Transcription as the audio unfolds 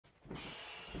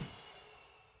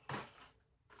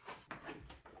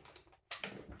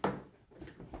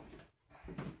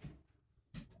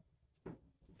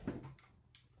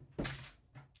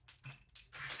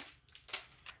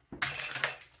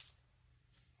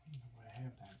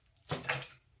iPad.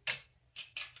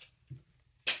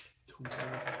 Tools.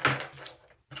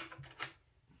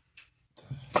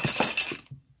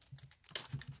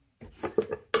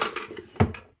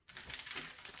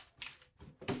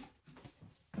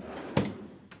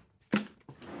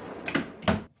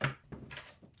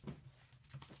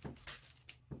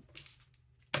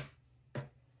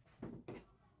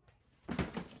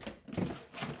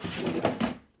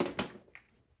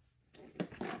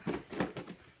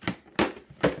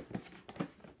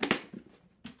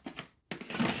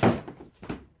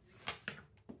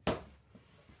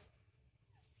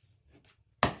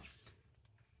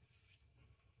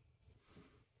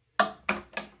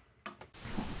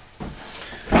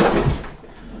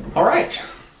 All right,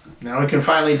 now we can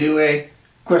finally do a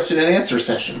question and answer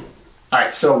session. All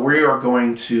right, so we are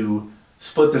going to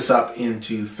split this up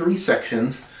into 3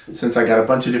 sections since I got a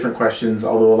bunch of different questions,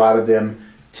 although a lot of them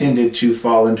tended to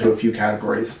fall into a few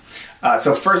categories.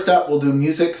 So first up, we'll do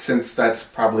music, since that's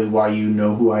probably why you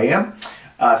know who I am.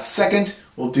 Second,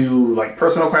 we'll do like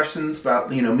personal questions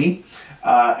about, me.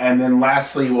 And then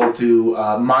lastly, we'll do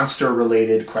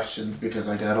monster-related questions, because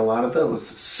I got a lot of those.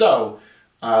 So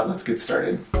let's get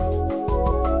started.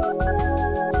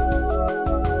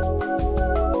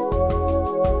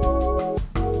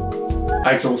 All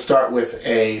right, so we'll start with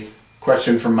a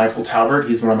question from Michael Talbert.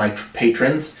 He's one of my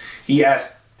patrons. He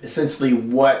asked essentially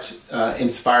what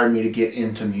inspired me to get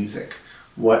into music.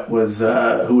 What was,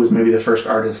 who was maybe the first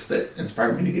artist that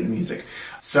inspired me to get into music?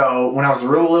 So when I was a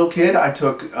real little kid, I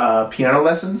took piano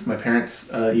lessons. My parents,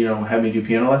 had me do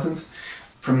piano lessons.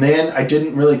 From then, I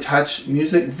didn't really touch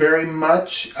music very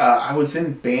much. I was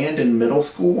in band in middle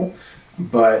school,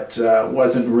 but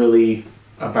wasn't really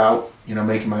about,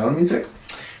 making my own music.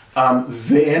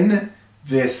 Then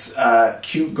this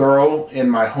cute girl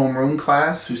in my homeroom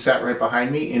class who sat right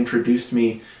behind me introduced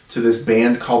me to this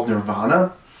band called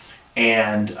Nirvana.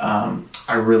 And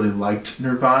I really liked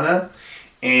Nirvana.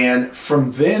 And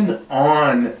from then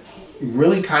on,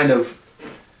 really kind of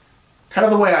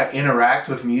the way I interact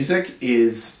with music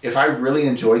is if I really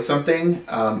enjoy something,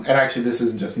 and actually this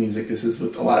isn't just music, this is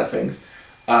with a lot of things.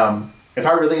 If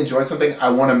I really enjoy something, I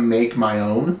want to make my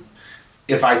own.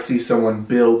 If I see someone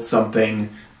build something,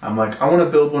 I'm like, I want to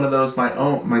build one of those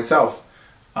myself.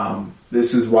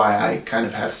 This is why I kind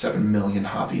of have 7 million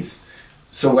hobbies.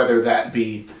 So whether that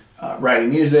be writing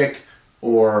music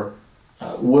or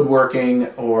woodworking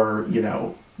or,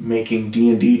 making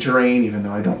D&D terrain, even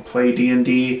though I don't play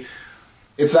D&D,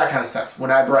 it's that kind of stuff.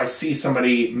 Whenever I see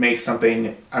somebody make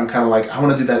something, I'm kind of like, I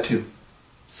want to do that too.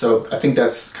 So I think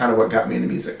that's kind of what got me into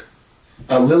music.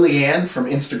 Lillianne from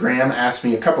Instagram asked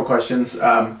me a couple questions,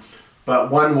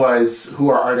 but one was, who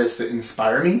are artists that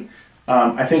inspire me?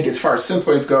 I think as far as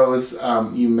synthwave goes,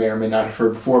 you may or may not have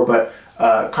heard before, but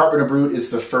Carpenter Brut is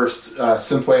the first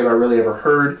synthwave I really ever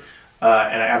heard,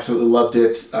 and I absolutely loved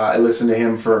it. I listened to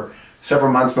him for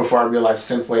several months before I realized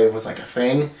synthwave was like a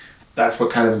thing. That's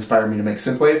what kind of inspired me to make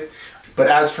synthwave. But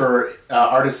as for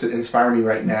artists that inspire me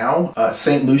right now,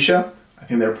 St. Lucia, I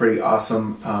think they're pretty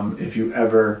awesome. If you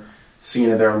ever see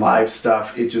any of their live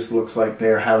stuff, it just looks like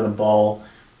they're having a ball.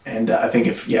 And I think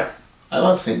I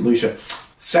love St. Lucia.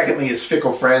 Secondly is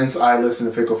Fickle Friends. I listen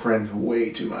to Fickle Friends way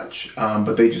too much,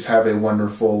 but they just have a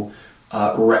wonderful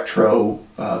retro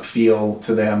feel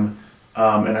to them,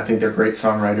 and I think they're great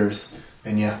songwriters.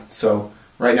 And so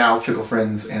right now, Fickle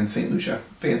Friends and St. Lucia,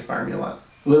 they inspire me a lot.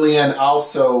 Lillian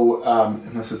also,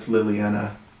 unless it's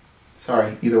Liliana,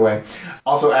 sorry, either way,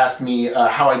 also asked me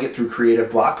how I get through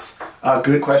creative blocks.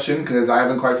 Good question, because I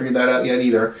haven't quite figured that out yet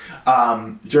either.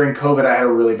 During COVID, I had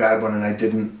a really bad one, and I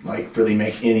didn't really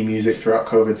make any music throughout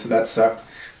COVID, so that sucked.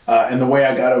 And the way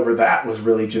I got over that was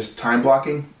really just time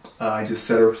blocking. I just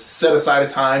set aside a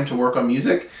time to work on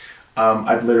music.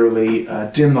 I'd literally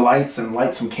dim the lights and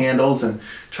light some candles and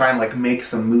try and make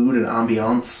some mood and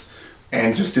ambiance,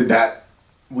 and just did that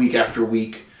week after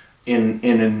week in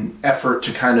an effort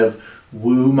to kind of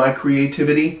woo my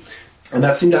creativity, and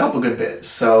that seemed to help a good bit.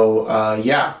 So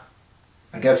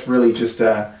I guess really just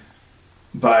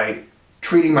by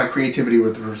treating my creativity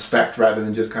with respect rather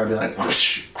than just kind of being like,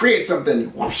 whoosh, create something,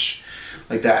 whoosh,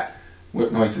 like that.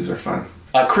 Whip noises are fun.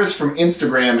 Chris from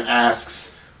Instagram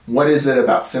asks, what is it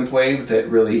about synthwave that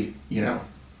really,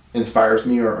 inspires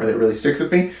me or that really sticks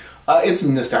with me? It's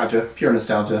nostalgia, pure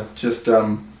nostalgia. Just,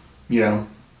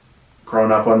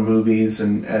 growing up on movies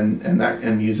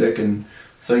and music, and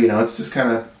so it's just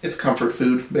it's comfort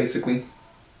food basically.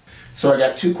 So I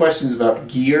got 2 questions about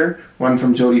gear. One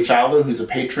from Jody Fowler, who's a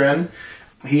patron.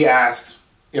 He asked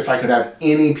if I could have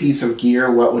any piece of gear,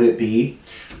 what would it be?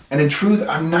 And in truth,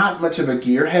 I'm not much of a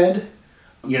gearhead.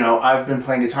 I've been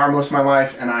playing guitar most of my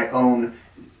life, and I own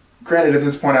granted, at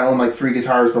this point I own like 3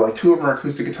 guitars, but like 2 of them are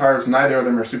acoustic guitars. Neither of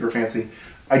them are super fancy.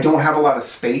 I don't have a lot of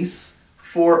space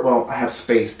for, well, I have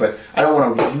space, but I don't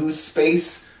want to use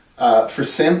space for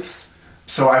synths.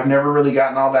 So I've never really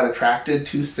gotten all that attracted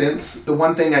to synths. The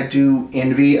one thing I do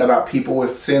envy about people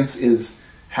with synths is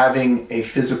having a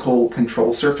physical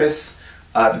control surface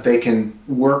that they can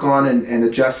work on and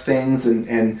adjust things,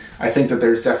 and I think that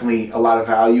there's definitely a lot of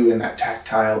value in that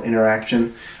tactile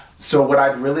interaction. So what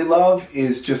I'd really love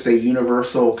is just a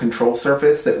universal control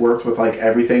surface that worked with like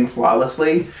everything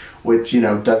flawlessly, which, you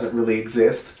know, doesn't really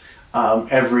exist.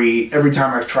 Every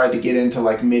time I've tried to get into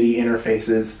like MIDI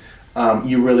interfaces,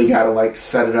 you really got to like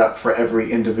set it up for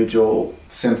every individual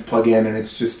synth plugin, and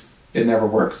it never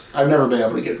works. I've never been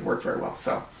able to get it to work very well.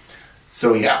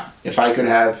 So yeah, if I could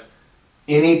have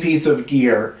any piece of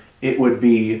gear, it would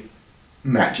be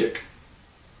Magic.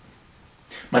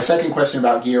 My second question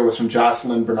about gear was from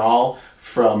Jocelyn Bernal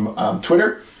from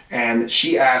Twitter, and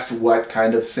she asked what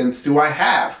kind of synths do I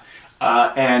have?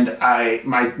 And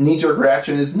my knee-jerk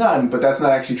reaction is none, but that's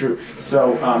not actually true.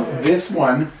 So this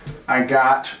one I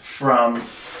got from,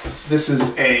 this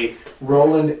is a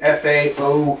Roland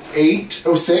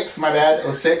FA-06, my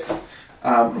bad, 06.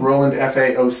 Roland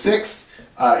FA-06.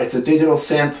 It's a digital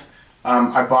synth.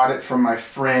 I bought it from my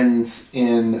friends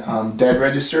in Dead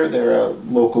Register. They're a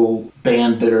local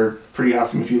band that are pretty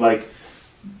awesome if you like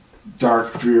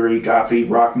dark, dreary, gothy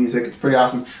rock music. It's pretty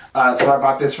awesome. So I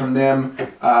bought this from them.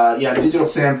 Yeah, digital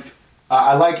synth.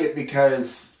 I like it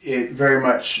because it very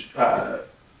much,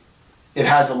 it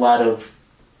has a lot of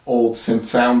old synth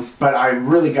sounds, but I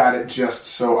really got it just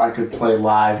so I could play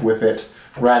live with it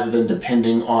rather than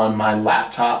depending on my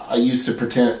laptop. I used to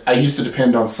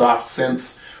depend on soft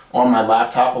synths on my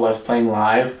laptop while I was playing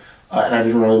live, and I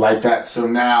didn't really like that. So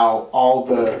now all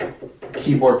the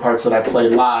keyboard parts that I play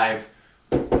live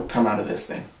come out of this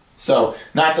thing. So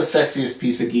not the sexiest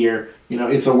piece of gear, you know,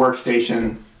 it's a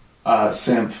workstation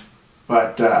synth,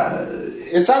 but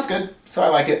it sounds good, so I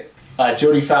like it.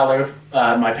 Jody Fowler,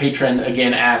 my patron,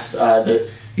 again asked that,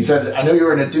 he said, I know you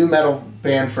were in a doom metal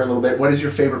band for a little bit. What is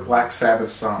your favorite Black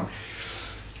Sabbath song?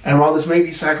 And while this may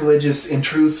be sacrilegious, in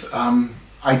truth,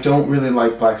 I don't really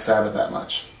like Black Sabbath that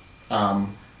much.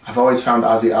 I've always found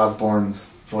Ozzy Osbourne's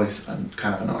voice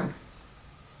kind of annoying.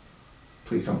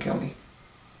 Please don't kill me.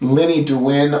 Lenny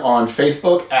DeWin on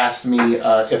Facebook asked me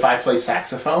if I play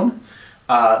saxophone.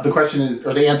 The question is,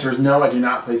 or the answer is no, I do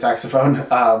not play saxophone.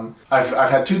 I've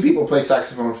had 2 people play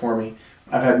saxophone for me.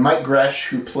 I've had Mike Gresh,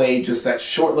 who played just that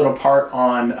short little part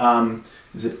on,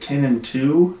 is it 10 and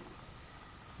 2,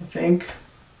 I think?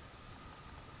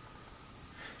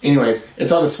 Anyways,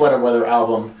 it's on the Sweater Weather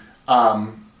album.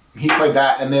 He played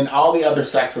that, and then all the other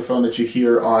saxophone that you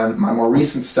hear on my more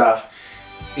recent stuff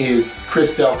is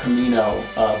Chris Del Camino,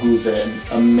 who's an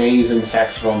amazing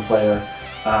saxophone player.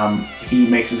 He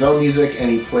makes his own music,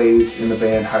 and he plays in the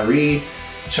band Hyrie.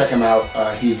 Check him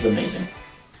out, he's amazing.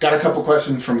 Got a couple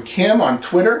questions from Kim on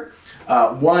Twitter.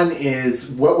 One is,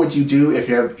 what would you do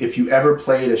if you ever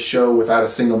played a show without a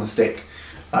single mistake?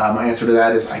 My answer to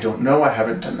that is, I don't know, I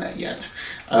haven't done that yet.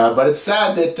 But it's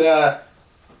sad that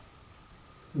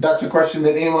that's a question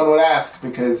that anyone would ask,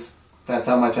 because that's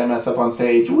how much I mess up on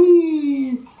stage.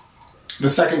 Whee! The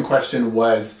second question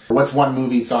was, what's one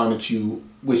movie song that you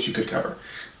wish you could cover?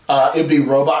 It'd be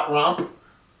Robot Romp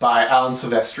by Alan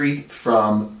Silvestri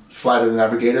from Flight of the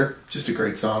Navigator. Just a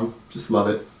great song. Just love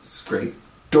it. It's great.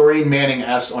 Doreen Manning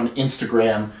asked on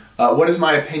Instagram, what is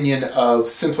my opinion of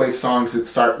synthwave songs that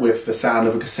start with the sound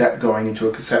of a cassette going into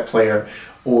a cassette player,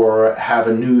 or have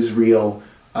a newsreel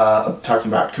talking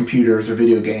about computers or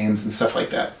video games and stuff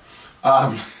like that?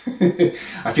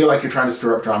 I feel like you're trying to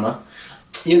stir up drama.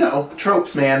 You know,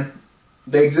 tropes, man.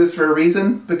 They exist for a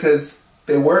reason because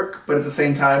they work, but at the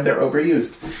same time, they're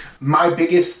overused. My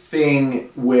biggest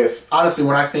thing with, honestly,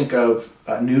 when I think of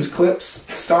news clips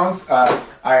songs,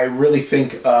 I really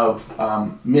think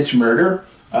of Mitch Murder,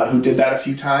 who did that a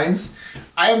few times.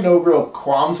 I have no real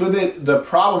qualms with it. The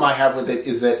problem I have with it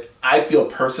is that I feel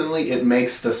personally it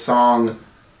makes the song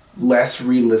less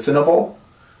re-listenable.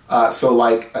 So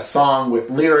like a song with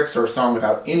lyrics or a song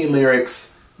without any lyrics,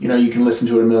 you know, you can listen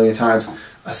to it a million times.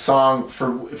 A song,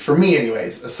 for me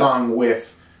anyways, a song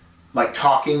with like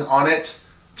talking on it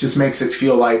just makes it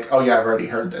feel like, oh yeah, I've already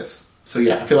heard this. So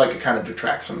yeah, I feel like it kind of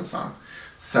detracts from the song.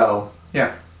 So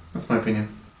yeah, that's my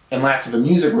opinion. And last of the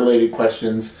music related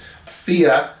questions,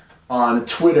 Thea on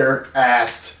Twitter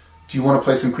asked, do you want to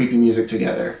play some creepy music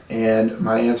together? And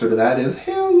my answer to that is,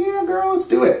 hell yeah, girl, let's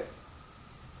do it.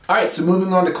 Alright, so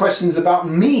moving on to questions about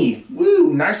me.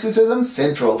 Woo, Narcissism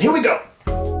Central. Here we go.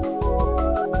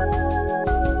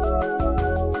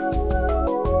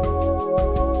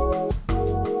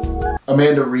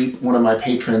 Amanda Reap, one of my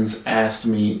patrons, asked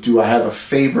me, do I have a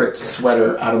favorite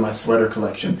sweater out of my sweater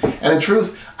collection? And in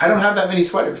truth, I don't have that many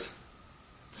sweaters.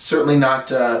 Certainly not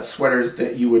sweaters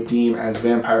that you would deem as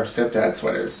Vampire Stepdad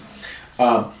sweaters.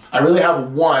 I really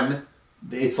have one.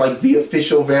 It's like the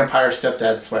official Vampire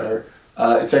Stepdad sweater.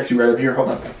 It's actually right over here. Hold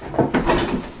on.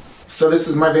 So this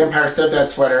is my Vampire Stepdad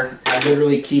sweater. I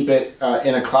literally keep it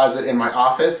in a closet in my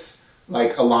office,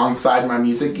 like alongside my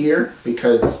music gear,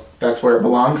 because that's where it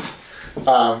belongs.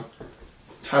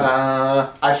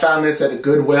 Ta-da! I found this at a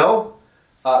Goodwill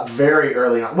very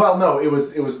early on. Well, no, it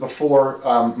was before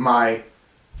my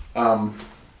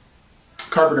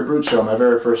Carpenter Brute show, my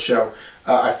very first show.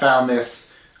 I found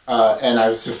this and I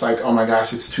was just like, oh my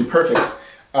gosh, it's too perfect.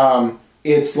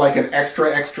 It's like an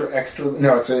extra,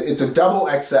 no, it's a double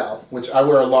XL, which I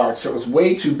wear a large, so it was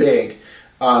way too big.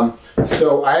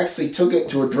 So I actually took it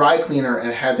to a dry cleaner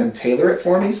and had them tailor it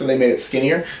for me, so they made it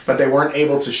skinnier, but they weren't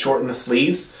able to shorten the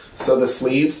sleeves, so the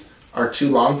sleeves are too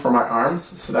long for my arms,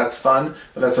 so that's fun,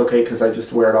 but that's okay because I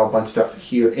just wear it all bunched up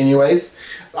here anyways.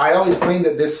 I always claim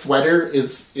that this sweater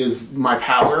is my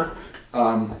power.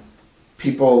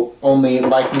 People only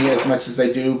like me as much as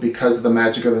they do because of the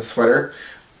magic of the sweater.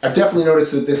 I've definitely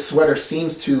noticed that this sweater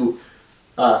seems to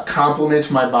complement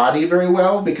my body very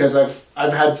well, because I've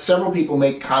had several people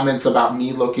make comments about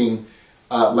me looking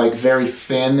like very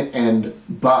thin and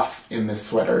buff in this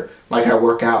sweater, like I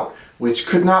work out, which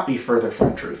could not be further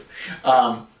from the truth.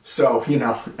 So, you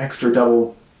know, extra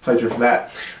double pleasure for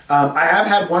that. I have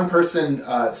had one person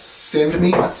send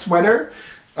me a sweater.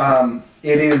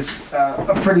 It is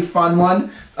a pretty fun one.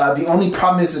 The only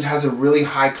problem is it has a really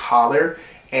high collar,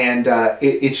 and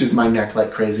it itches my neck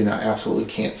like crazy, and I absolutely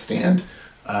can't stand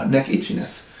neck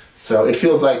itchiness. So it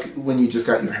feels like when you just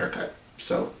got your hair cut.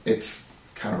 So it's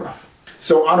kind of rough.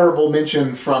 So honorable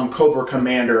mention from Cobra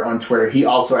Commander on Twitter. He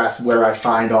also asked where I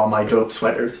find all my dope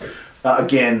sweaters.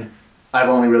 Again, I've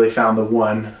only really found the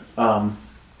one,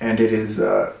 and it is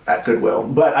at Goodwill.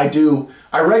 But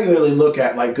I regularly look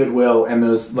at like Goodwill and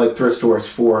those like thrift stores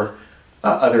for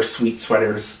other sweet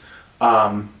sweaters.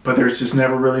 But there's just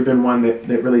never really been one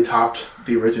that really topped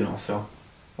the original, so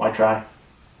why try?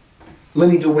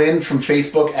 Lenny DeWin from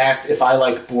Facebook asked if I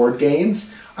like board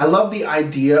games. I love the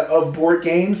idea of board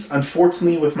games.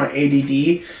 Unfortunately, with my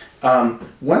ADD,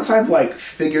 once I've like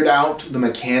figured out the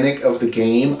mechanic of the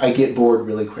game, I get bored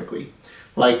really quickly.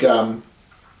 Like, I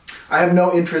have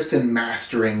no interest in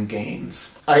mastering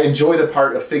games. I enjoy the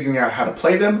part of figuring out how to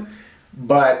play them,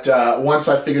 but once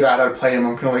I've figured out how to play them,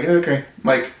 I'm kind of like, okay.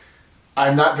 Like,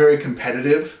 I'm not very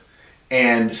competitive,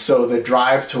 and so the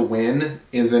drive to win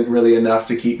isn't really enough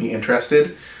to keep me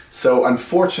interested. So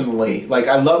unfortunately, like,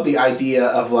 I love the idea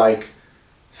of like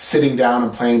sitting down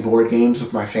and playing board games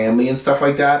with my family and stuff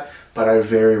like that, but I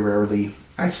very rarely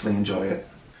actually enjoy it.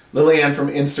 Lillian from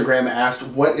Instagram asked,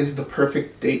 what is the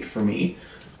perfect date for me?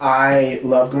 I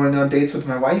love going on dates with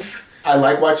my wife. I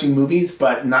like watching movies,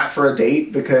 but not for a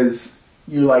date, because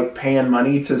you're like paying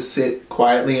money to sit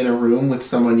quietly in a room with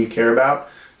someone you care about.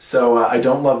 So I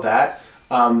don't love that.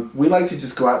 We like to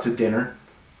just go out to dinner,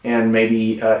 and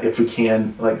maybe if we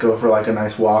can, like go for like a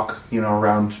nice walk, you know,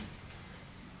 around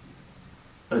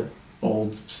an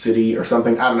old city or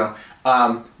something. I don't know.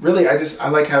 Really, I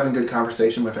like having good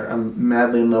conversation with her. I'm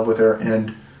madly in love with her,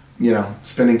 and you know,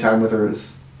 spending time with her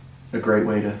is a great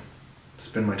way to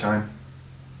spend my time.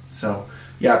 So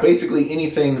yeah, basically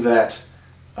anything that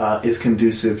is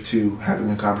conducive to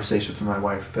having a conversation with my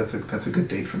wife, that's a good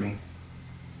date for me.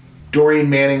 Doreen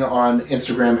Manning on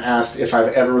Instagram asked if I've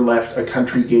ever left a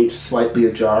country gate slightly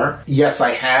ajar. Yes,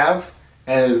 I have,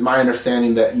 and it is my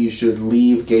understanding that you should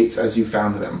leave gates as you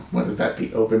found them, whether that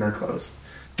be open or closed.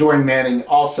 Doreen Manning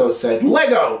also said,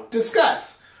 Lego,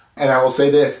 discuss! And I will say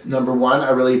this, number one, I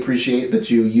really appreciate that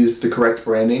you used the correct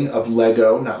branding of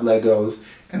Lego, not Legos,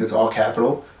 and it's all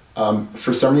capital.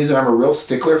 For some reason, I'm a real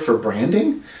stickler for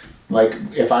branding. Like,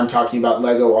 if I'm talking about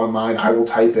Lego online, I will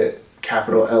type it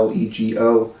capital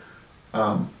L-E-G-O.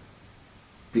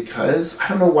 Because I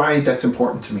don't know why that's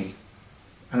important to me.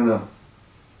 I don't know.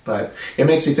 But it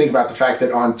makes me think about the fact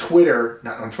that on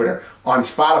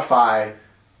Spotify,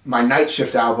 my Night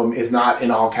Shift album is not in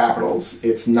all capitals.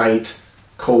 It's Night,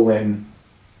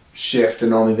 Shift,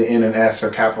 and only the N and S are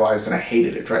capitalized, and I hate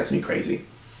it. It drives me crazy.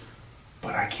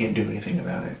 But I can't do anything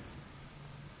about it.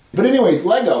 But anyways,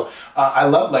 Lego. I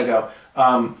love Lego.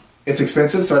 It's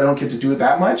expensive, so I don't get to do it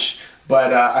that much.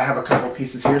 But I have a couple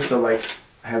pieces here. So like,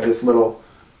 I have this little,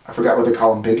 I forgot what they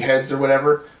call them, big heads or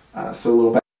whatever. So a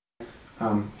little bit.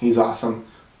 He's awesome.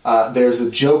 There's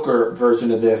a Joker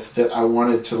version of this that I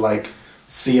wanted to like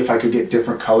see if I could get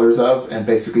different colors of, and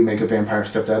basically make a Vampire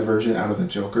Stepdad version out of the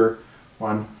Joker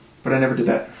one. but I never did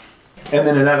that. And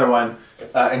then another one,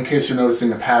 in case you're noticing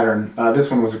the pattern, this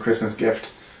one was a Christmas gift.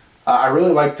 I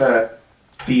really like the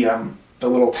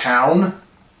little town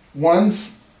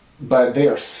ones, but they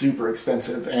are super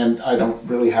expensive, and I don't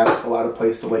really have a lot of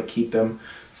place to like keep them.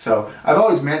 So I've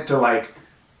always meant to like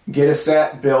get a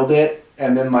set, build it,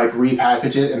 and then like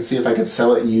repackage it and see if I could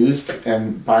sell it used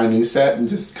and buy a new set, and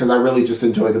just because I really just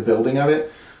enjoy the building of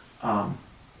it.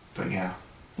 But yeah,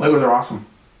 Legos are awesome.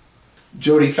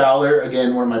 Jody Fowler,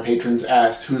 again one of my patrons,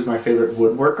 asked who's my favorite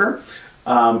woodworker.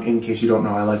 In case you don't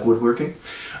know, I like woodworking.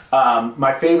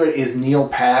 My favorite is Neil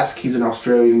Pask. He's an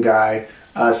Australian guy,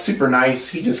 super nice.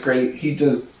 He does great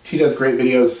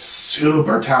videos.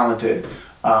 Super talented.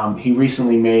 He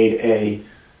recently made a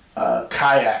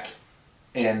kayak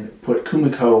and put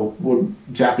Kumiko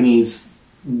Japanese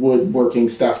woodworking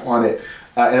stuff on it,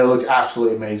 and it looked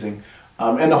absolutely amazing.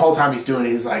 And the whole time he's doing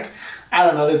it, he's like, I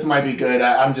don't know, this might be good.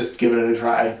 I'm just giving it a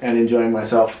try and enjoying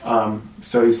myself.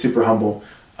 So he's super humble.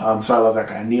 So I love that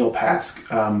guy, Neil Pask.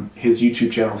 His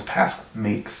YouTube channel is Pask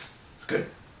Makes. It's good.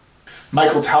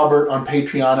 Michael Talbert on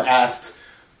Patreon asked,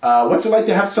 what's it like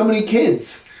to have so many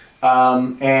kids?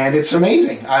 And it's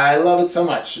amazing. I love it so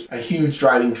much. A huge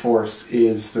driving force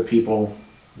is the people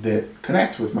that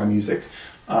connect with my music.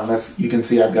 You can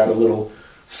see I've got a little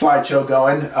slideshow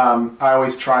going. I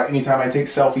always try, anytime I take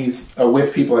selfies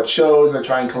with people at shows, I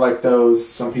try and collect those.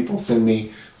 Some people send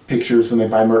me pictures when they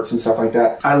buy merch and stuff like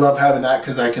that. I love having that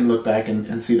because I can look back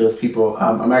and see those people.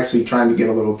 I'm actually trying to get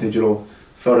a little digital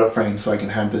photo frame so I can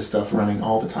have this stuff running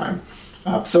all the time.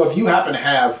 So if you happen to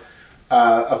have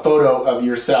a photo of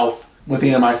yourself with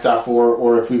any of my stuff,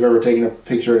 or if we've ever taken a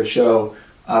picture at a show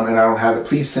and I don't have it,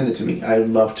 please send it to me. I'd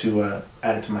love to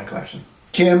add it to my collection.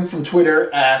 Kim from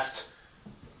Twitter asked,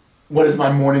 what is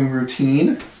my morning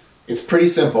routine? It's pretty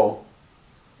simple.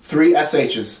 3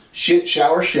 SHs. Shit,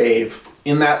 shower, shave.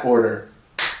 In that order.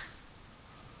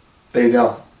 There you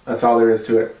go. That's all there is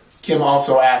to it. Kim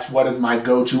also asked, what is my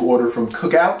go-to order from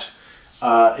Cookout?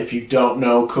 If you don't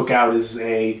know, Cookout is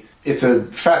it's a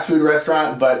fast food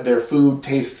restaurant, but their food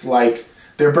tastes like,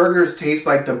 their burgers taste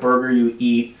like the burger you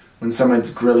eat when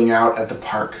someone's grilling out at the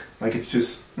park. Like, it's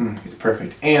just, it's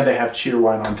perfect. And they have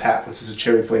Cheerwine on tap, which is a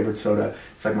cherry-flavored soda.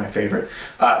 It's like my favorite.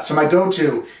 So my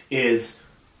go-to is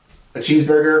a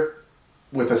cheeseburger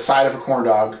with a side of a corn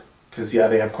dog, because, yeah,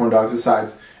 they have corn dogs as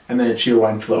sides, and then a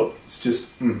Cheerwine float. It's just,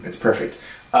 it's perfect.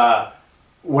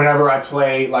 Whenever I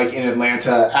play, like, in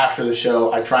Atlanta after the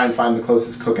show, I try and find the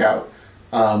closest Cookout.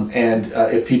 And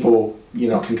if people,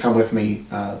 can come with me,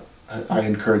 I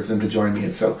encourage them to join me.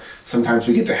 And so sometimes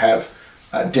we get to have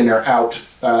dinner out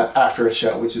after a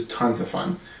show, which is tons of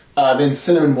fun. Then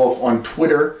Cinnamon Wolf on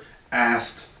Twitter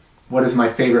asked, what is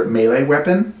my favorite melee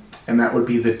weapon? And that would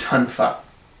be the Tonfa.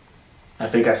 I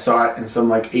think I saw it in some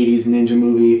like 80s ninja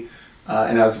movie,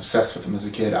 and I was obsessed with them as a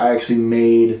kid. I actually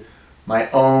made my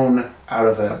own out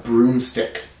of a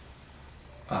broomstick.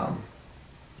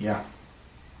 Yeah.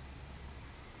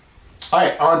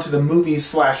 Alright, on to the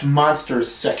movies/monsters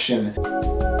section.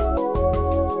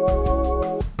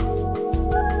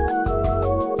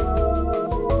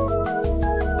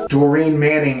 Doreen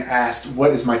Manning asked,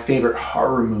 what is my favorite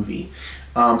horror movie?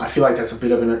 I feel like that's a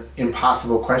bit of an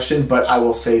impossible question, but I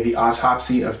will say The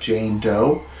Autopsy of Jane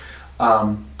Doe.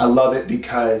 I love it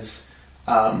because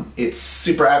it's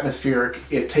super atmospheric.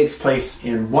 It takes place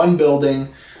in one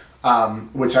building,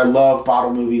 which I love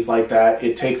bottle movies like that.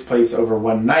 It takes place over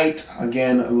one night.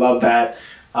 Again, I love that.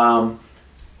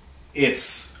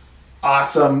 It's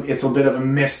awesome. It's a bit of a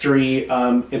mystery.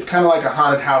 It's kind of like a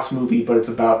haunted house movie, but it's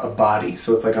about a body.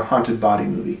 So it's like a haunted body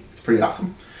movie. It's pretty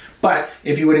awesome. But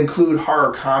if you would include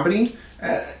horror comedy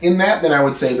in that, then I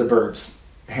would say The Burbs.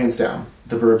 Hands down.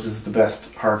 The Burbs is the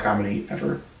best horror comedy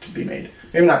ever to be made.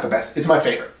 Maybe not the best. It's my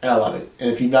favorite, and I love it. And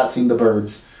if you've not seen The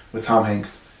Burbs with Tom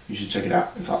Hanks, you should check it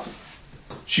out. It's awesome.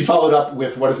 She followed up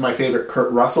with what is my favorite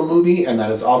Kurt Russell movie, and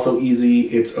that is also easy.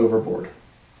 It's Overboard.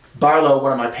 Barlow,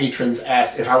 one of my patrons,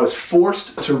 asked if I was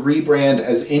forced to rebrand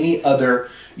as any other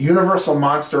Universal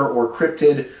monster or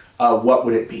cryptid, what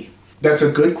would it be? That's a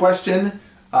good question.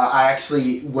 I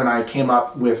actually, when I came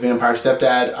up with Vampire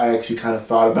Stepdad, I actually kind of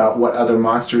thought about what other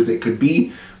monsters it could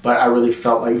be, but I really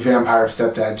felt like Vampire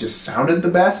Stepdad just sounded the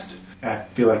best. I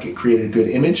feel like it created a good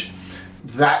image.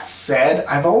 That said,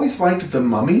 I've always liked The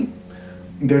Mummy.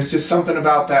 There's just something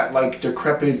about that, like,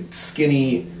 decrepit,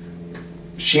 skinny,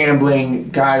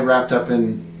 shambling guy wrapped up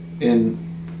in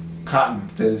cotton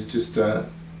that is just I've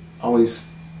always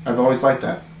liked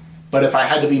that. But if I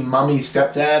had to be Mummy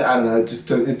Stepdad, I don't know,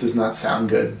 it does not sound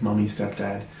good, Mummy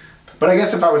Stepdad. But I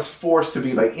guess if I was forced to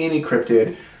be like any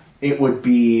cryptid, it would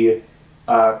be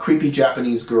Creepy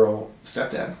Japanese Girl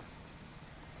Stepdad.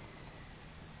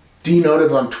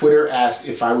 Dnotive on Twitter asked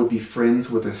if I would be friends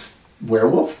with a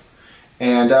werewolf.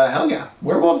 And hell yeah,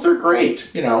 werewolves are great.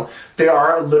 You know, they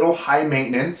are a little high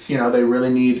maintenance. You know, they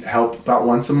really need help about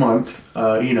once a month,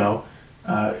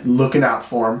 looking out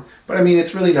for them. But I mean,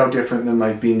 it's really no different than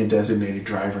like being a designated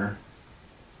driver.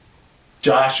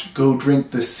 Josh Go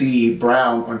Drink the Sea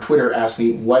Brown on Twitter asked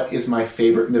me, what is my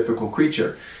favorite mythical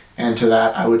creature? And to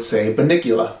that, I would say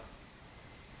Bunnicula.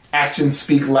 Actions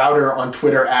Speak Louder on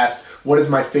Twitter asked, what is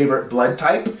my favorite blood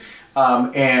type?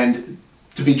 And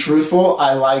to be truthful,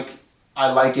 I like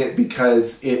it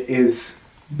because it is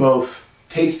both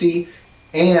tasty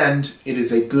and it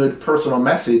is a good personal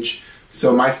message.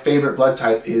 So my favorite blood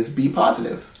type is B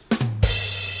positive.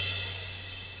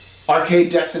 Arcade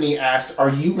Destiny asked, are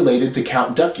you related to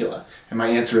Count Duckula? And my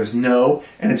answer is no,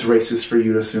 and it's racist for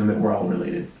you to assume that we're all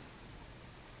related.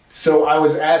 So I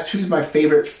was asked who's my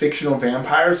favorite fictional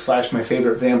vampire / my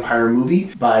favorite vampire movie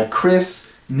by Chris,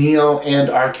 Neil, and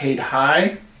Arcade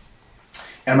High.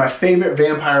 And my favorite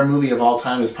vampire movie of all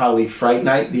time is probably Fright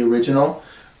Night, the original.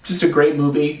 Just a great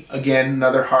movie. Again,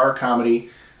 another horror comedy.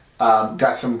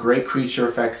 Got some great creature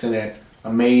effects in it.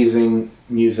 Amazing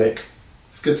music.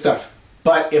 It's good stuff.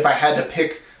 But if I had to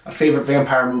pick a favorite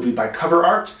vampire movie by cover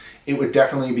art, it would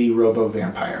definitely be Robo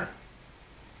Vampire.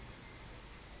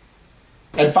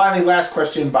 And finally, last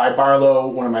question by Barlow,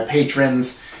 one of my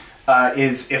patrons,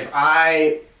 is if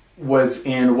I was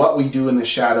in What We Do in the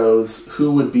Shadows,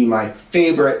 who would be my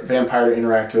favorite vampire to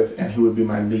interact with and who would be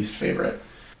my least favorite?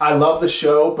 I love the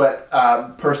show, but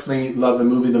personally love the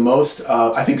movie the most.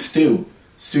 I think Stu.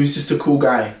 Stu's just a cool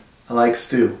guy. I like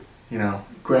Stu. You know,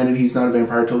 granted he's not a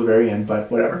vampire till the very end,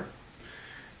 but whatever.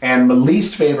 And my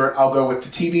least favorite, I'll go with the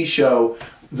TV show.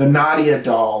 The Nadia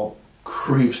doll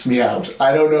creeps me out.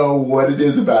 I don't know what it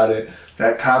is about it.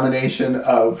 That combination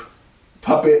of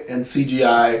puppet and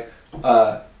CGI,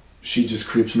 she just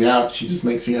creeps me out. She just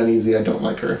makes me uneasy. I don't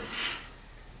like her.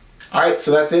 Alright,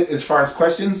 so that's it as far as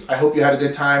questions. I hope you had a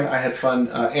good time. I had fun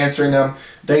answering them.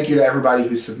 Thank you to everybody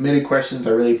who submitted questions.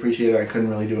 I really appreciate it. I couldn't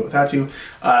really do it without you.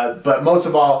 But most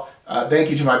of all,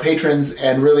 thank you to my patrons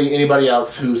and really anybody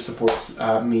else who supports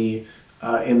me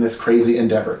in this crazy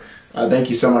endeavor. Thank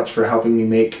you so much for helping me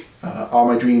make all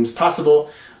my dreams possible.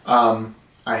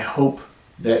 I hope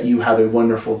that you have a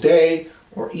wonderful day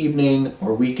or evening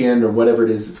or weekend or whatever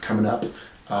it is that's coming up.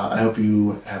 I hope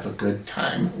you have a good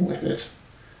time with it.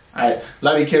 All right,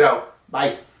 love you, kiddo.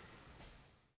 Bye.